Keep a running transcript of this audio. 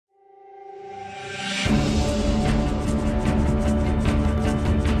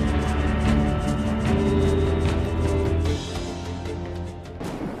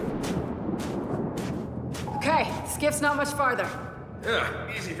It's not much farther.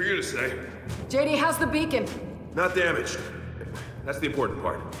 Yeah, easy for you to say. JD, how's the beacon? Not damaged. That's the important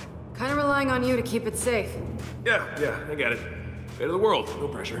part. Kinda relying on you to keep it safe. Yeah, I get it. Fate of the world, no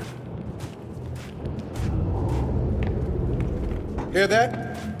pressure. Hear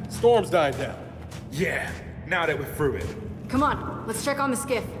that? Storm's dying down. Yeah, now that we're through it. Come on, let's check on the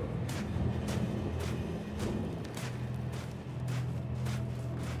skiff.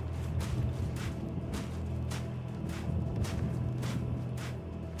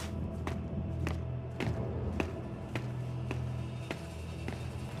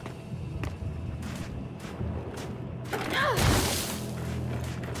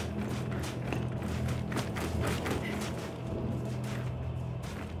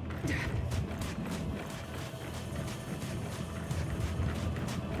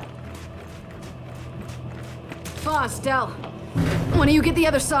 Foz, Del. When do you get the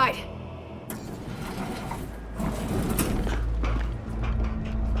other side?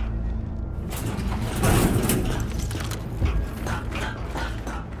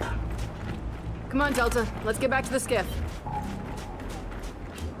 Come on, Delta. Let's get back to the skiff.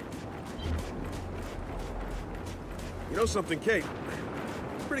 You know something, Kate?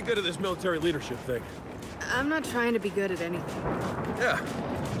 I'm pretty good at this military leadership thing. I'm not trying to be good at anything. Yeah,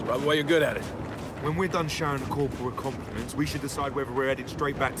 that's probably why you're good at it. When we're done showing the corporal compliments, we should decide whether we're headed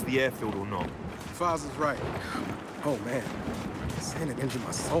straight back to the airfield or not. Foz is right. Oh man, saying it injured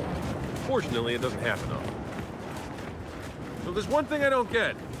my soul. Fortunately, it doesn't happen often. So there's one thing I don't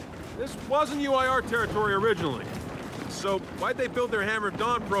get. This wasn't UIR territory originally. So why'd they build their Hammer of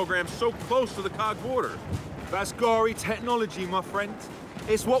Dawn program so close to the COG border? That's Gari technology, my friend.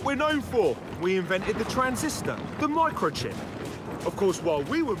 It's what we're known for. We invented the transistor, the microchip. Of course, while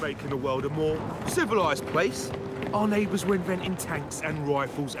we were making the world a more civilized place, our neighbors were inventing tanks and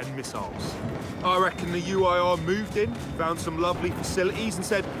rifles and missiles. I reckon the UIR moved in, found some lovely facilities and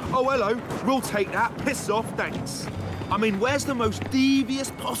said, oh, hello, we'll take that, piss off, thanks. I mean, where's the most devious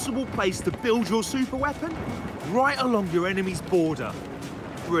possible place to build your super weapon? Right along your enemy's border.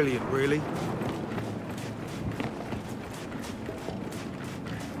 Brilliant, really.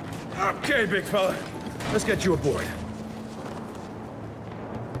 Okay, big fella. Let's get you aboard.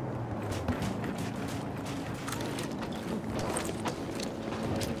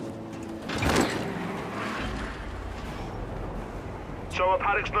 So are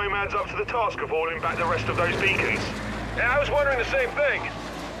Paddock's nomads up to the task of hauling back the rest of those beacons? Yeah, I was wondering the same thing.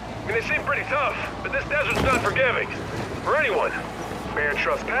 I mean, they seem pretty tough, but this desert's not forgiving. For anyone. Baird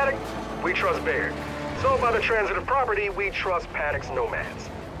trusts Paddock, we trust Baird. So by the transitive property, we trust Paddock's nomads.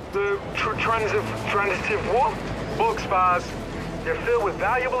 The transitive what? Books, Foz. They're filled with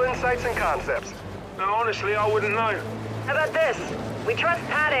valuable insights and concepts. Now, honestly, I wouldn't know. How about this? We trust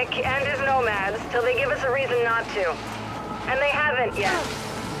Paddock and his nomads till they give us a reason not to. And they haven't yet.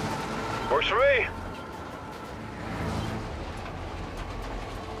 Works for me.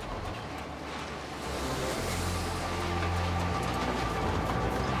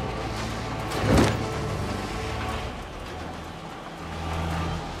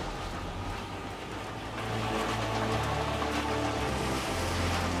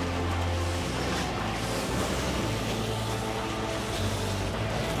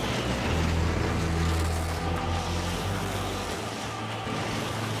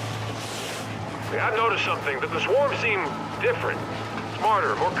 I noticed something, that the swarm seemed different.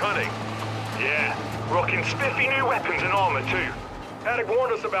 Smarter, more cunning. Yeah, rocking spiffy new weapons and armor, too. Paddock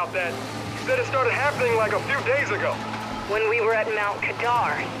warned us about that. He said it started happening like a few days ago. When we were at Mount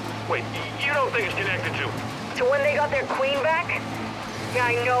Kadar. Wait, you don't think it's connected to... To when they got their queen back? Yeah,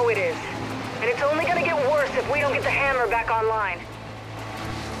 I know it is. And it's only gonna get worse if we don't get the hammer back online.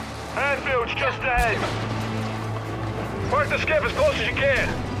 Anfield's just ahead. Park the skiff as close as you can.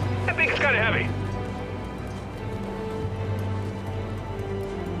 That beacon's kind of heavy.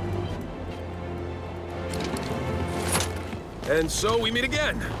 And so we meet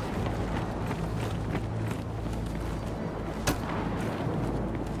again.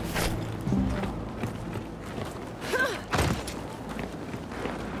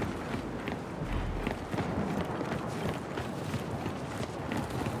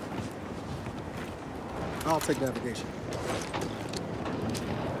 I'll take navigation.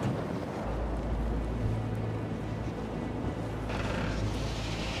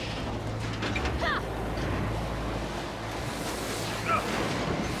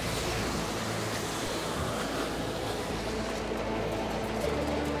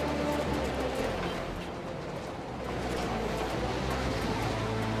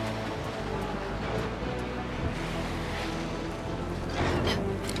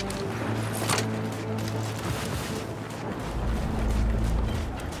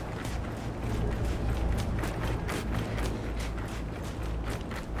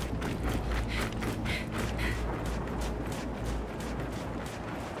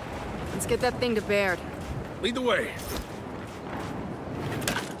 Get that thing to Baird. Lead the way.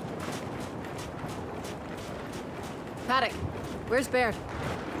 Paddock, where's Baird?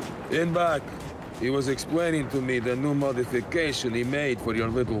 In back. He was explaining to me the new modification he made for your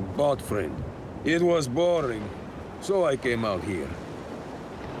little bot friend. It was boring, so I came out here.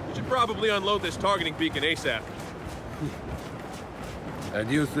 You should probably unload this targeting beacon ASAP.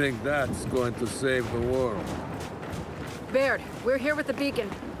 And you think that's going to save the world? Baird, we're here with the beacon.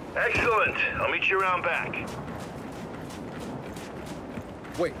 Excellent. I'll meet you around back.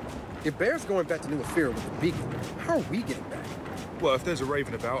 Wait, if Bear's going back to New Afira with the beacon, how are we getting back? Well, if there's a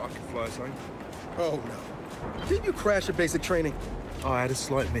Raven about, I can fly us home. Oh no. Didn't you crash your basic training? I had a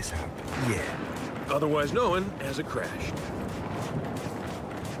slight mishap. Yeah. Otherwise known as a crash.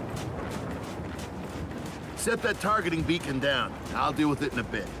 Set that targeting beacon down. I'll deal with it in a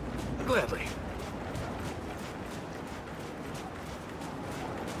bit. Gladly.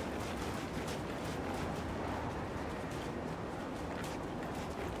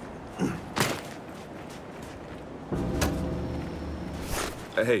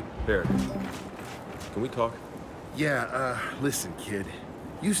 Hey, Baird. Can we talk? Yeah, listen, kid.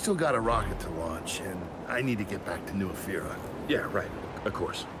 You still got a rocket to launch, and I need to get back to New Afira. Yeah, right. Of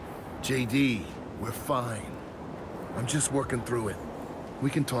course. JD, we're fine. I'm just working through it. We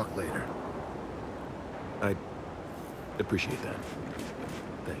can talk later. I appreciate that.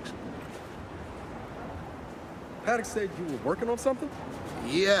 Thanks. Paddock said you were working on something?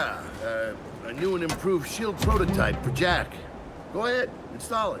 Yeah, a new and improved shield prototype for Jack. Go ahead,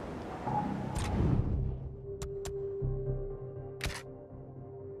 install it.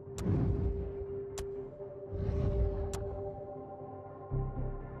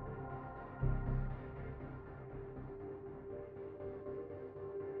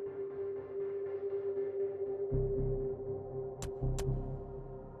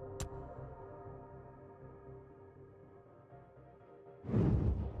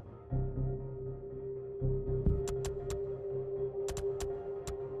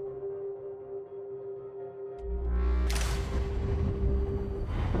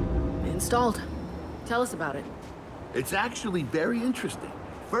 Installed. Tell us about it. It's actually very interesting.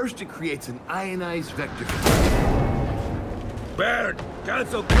 First, it creates an ionized vector. Baird,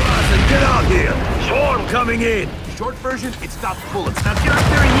 cancel class and get out here! Swarm coming in! Short version, it stops bullets. Now get up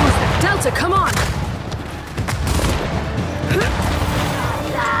there and use it! Delta, come on!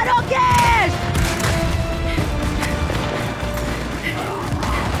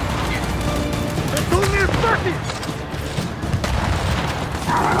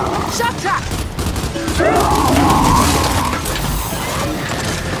 Shock trap!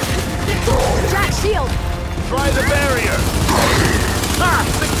 Jack, shield! Try the barrier! Ah,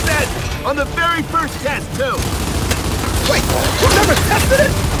 success! On the very first test, too! Wait, you never tested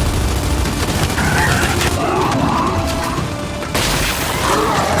it?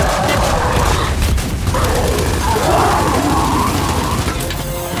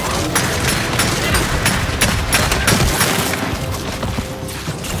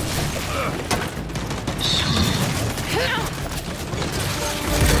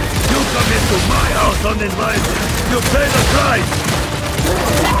 Uninvited. You pay the price!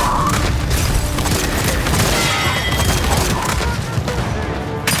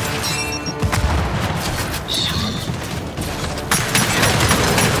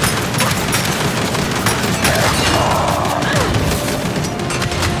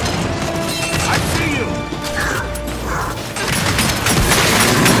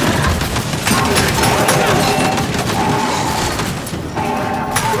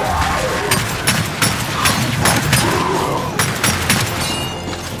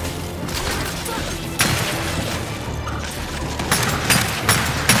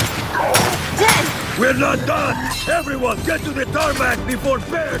 We're not done! Everyone, get to the tarmac before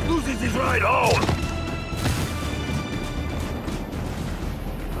Baird loses his ride home!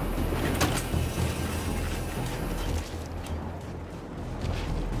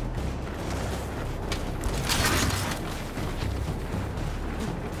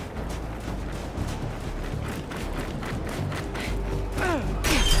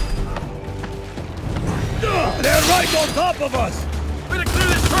 They're right on top of us! We're gonna clear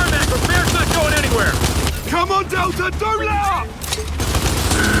this tarmac or Baird's not going anywhere! Come on, Delta, don't let up!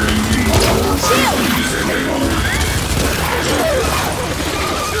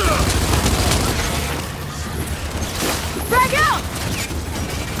 Frag out!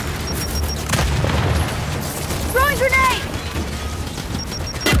 Throwing grenade!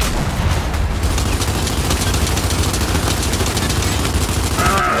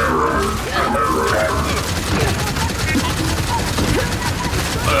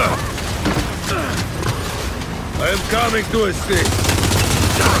 coming to assist.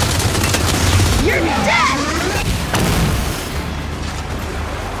 You're dead!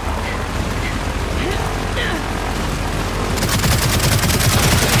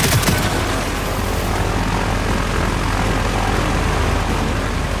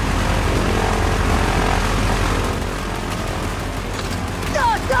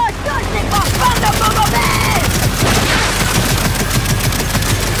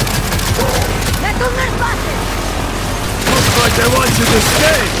 Looks like they want you to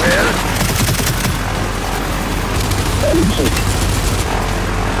stay, man.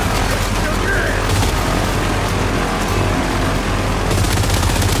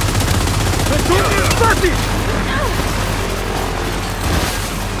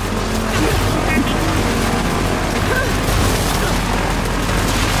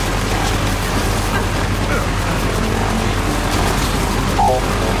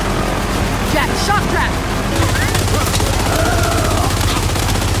 Jack, shock trap!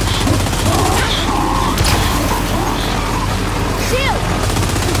 Shield!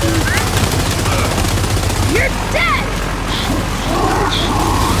 You're dead!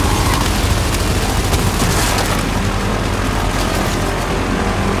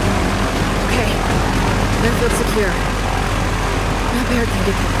 Okay, Linfield's secure. No bear can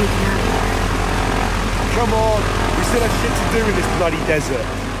get the beacon out of here. Come on, we still have shit to do in this bloody desert.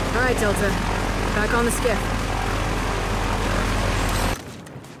 All right, Delta. Back on the skiff.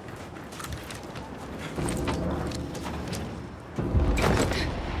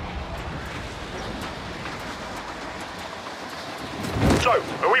 So,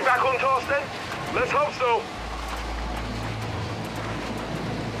 are we back on task then? Let's hope so.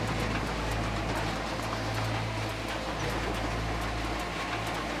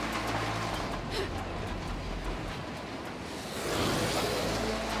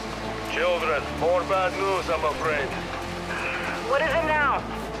 Children, more bad news, I'm afraid. What is it now?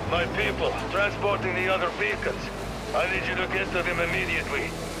 My people, transporting the other beacons. I need you to get to them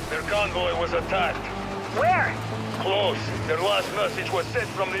immediately. Their convoy was attacked. Where? Close. Their last message was sent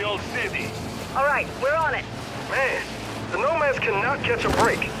from the old city. All right, we're on it. Man, the Nomads cannot catch a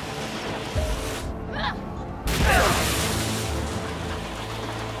break.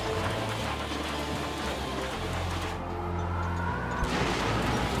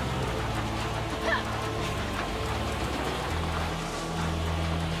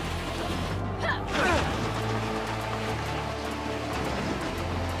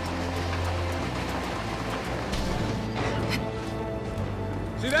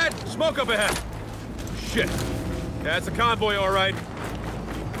 See that? Smoke up ahead. Shit. Yeah, it's a convoy, all right.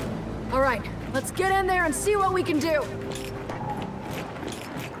 All right, let's get in there and see what we can do.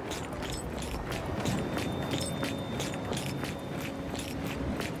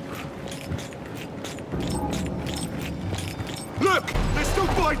 Look! They're still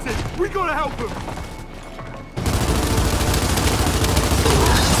fighting! We gotta help them!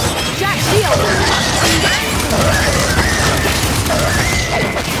 Jack, shield! You're dead!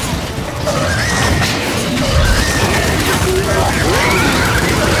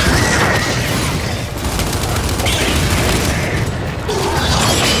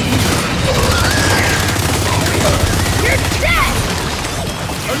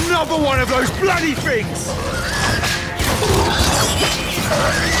 Another one of those bloody things!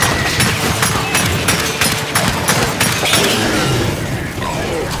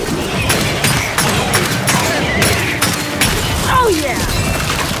 Oh yeah!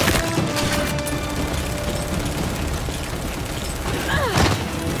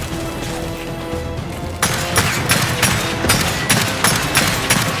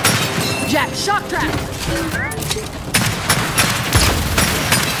 Jack, shock trap!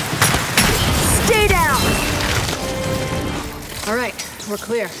 Stay down! All right, we're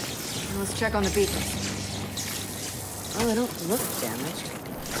clear. Now let's check on the beacons. Oh, they don't look damaged.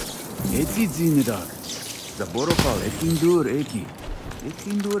 Eki Zinidag. Zaborofal, Ekindur Eki.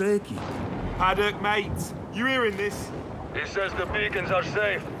 Ekindur Eki. Paddock, mate, you hearing this? He says the beacons are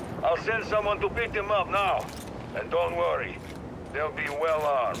safe. I'll send someone to pick them up now. And don't worry, they'll be well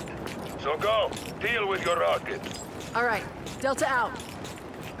armed. So go, deal with your rocket. All right, Delta out.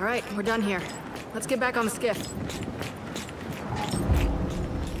 All right, we're done here. Let's get back on the skiff.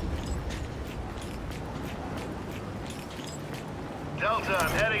 Delta,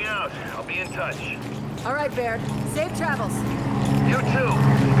 I'm heading out. I'll be in touch. All right, Baird. Safe travels. You too.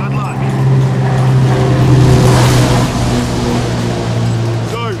 Good luck.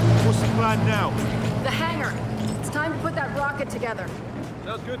 So, what's the plan now? The hangar. It's time to put that rocket together.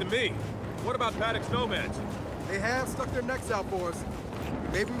 Sounds good to me. What about Paddock's Nomads? They have stuck their necks out for us.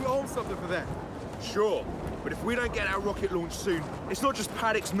 Maybe we own something for that. Sure. But if we don't get our rocket launched soon, it's not just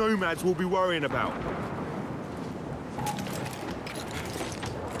Paddock's nomads we'll be worrying about.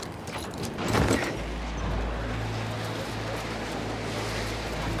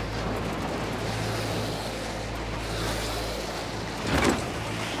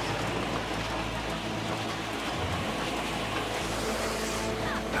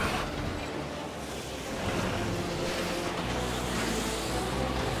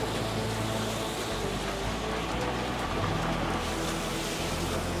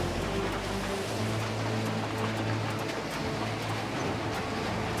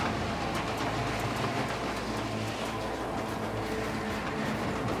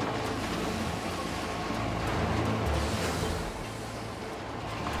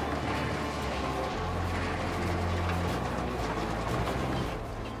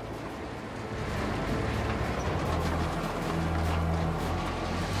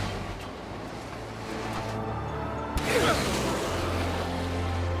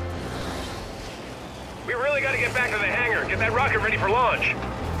 We really gotta get back to the hangar. Get that rocket ready for launch.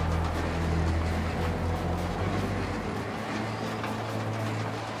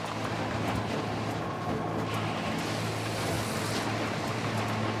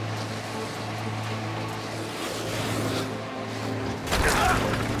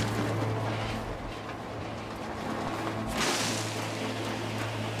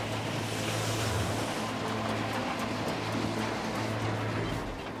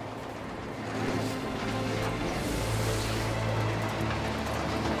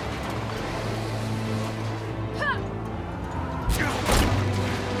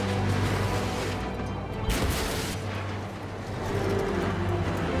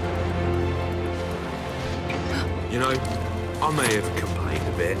 You know, I may have complained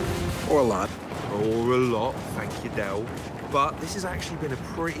a bit. Or a lot. Or a lot, thank you, Del. But this has actually been a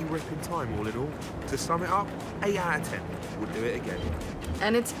pretty ripping time, all in all. To sum it up, 8 out of 10. Would do it again.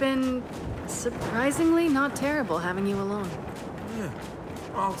 And it's been surprisingly not terrible having you along. Yeah,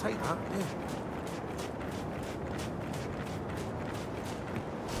 I'll take that, yeah.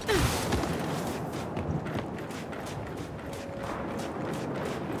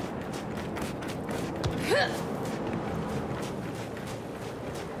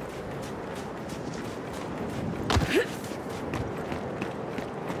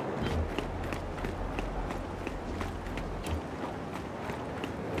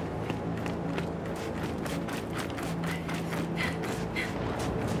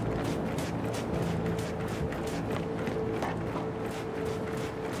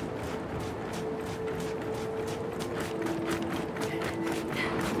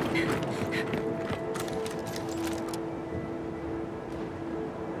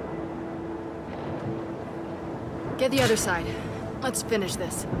 Get the other side. Let's finish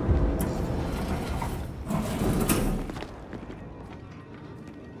this.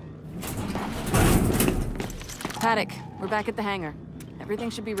 Paddock, we're back at the hangar.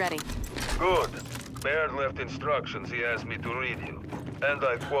 Everything should be ready. Good. Baird left instructions he asked me to read you. And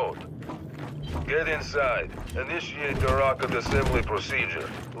I quote, "Get inside, initiate the rocket assembly procedure,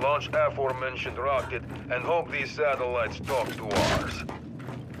 launch aforementioned rocket, and hope these satellites talk to ours."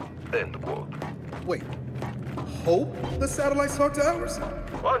 End quote. Wait. Hope the satellites talk to ours?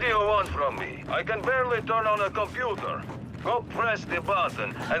 What do you want from me? I can barely turn on a computer. Go press the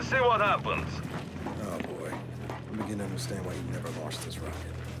button and see what happens. Oh boy. I'm beginning to understand why you never launched this rocket.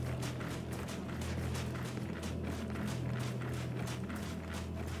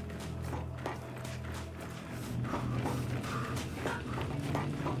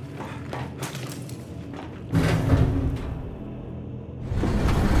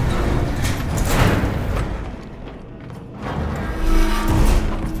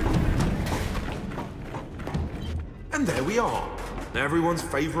 And there we are. Everyone's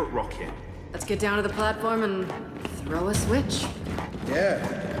favorite rocket. Let's get down to the platform and throw a switch.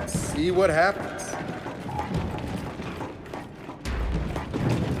 Yeah, see what happens.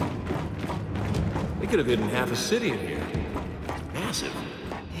 They could have hidden half a city in here. Massive.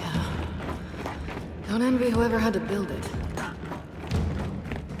 Yeah. Don't envy whoever had to build it.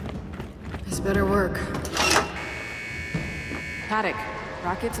 This better work. Paddock,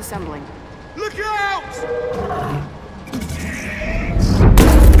 rocket's assembling. Look out!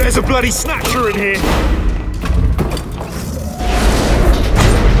 There's a bloody snatcher in here!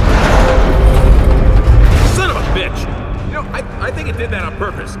 Son of a bitch! You know, I think it did that on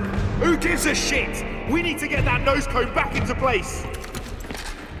purpose. Who gives a shit? We need to get that nose cone back into place!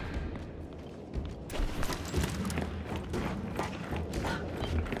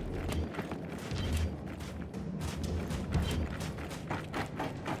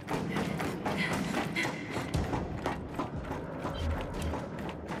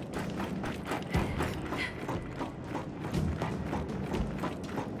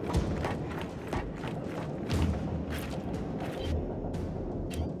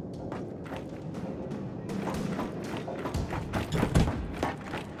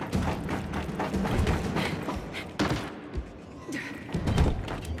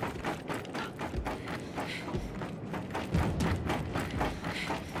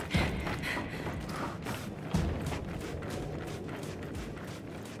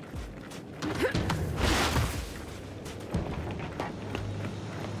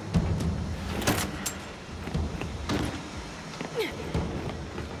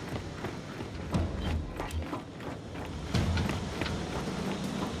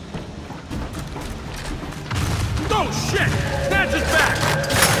 Shit! Snatch is back!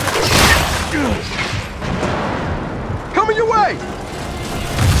 Coming your way!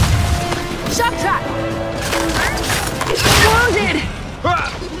 Shock trap! Wounded!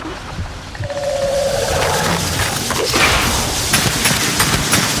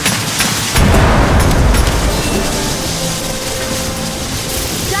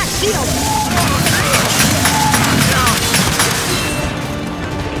 Jack, shield!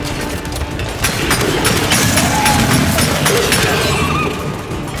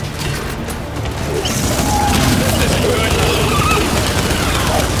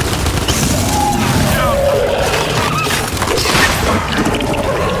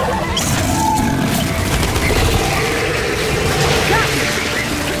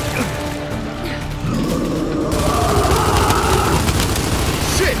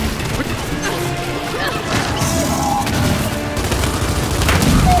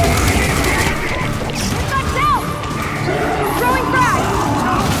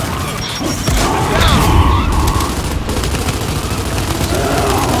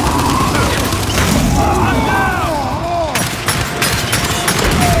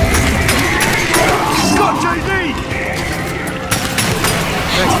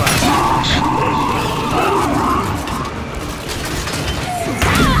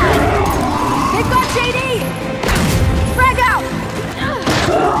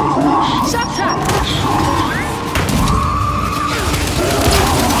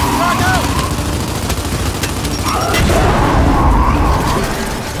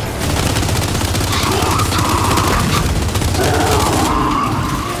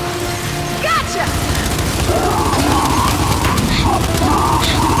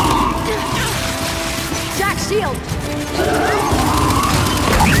 Shield!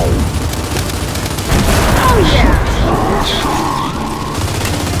 Oh yeah!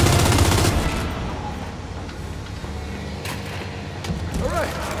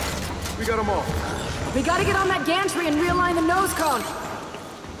 Alright, we got them all. We gotta get on that gantry and realign the nose cone.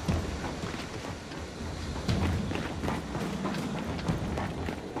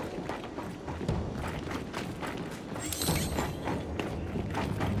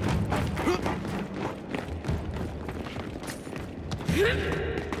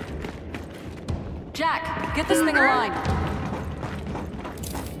 Jack, get this thing aligned.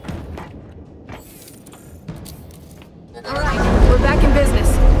 Alright, we're back in business.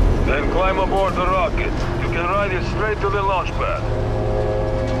 Then climb aboard the rocket. You can ride it straight to the launch pad.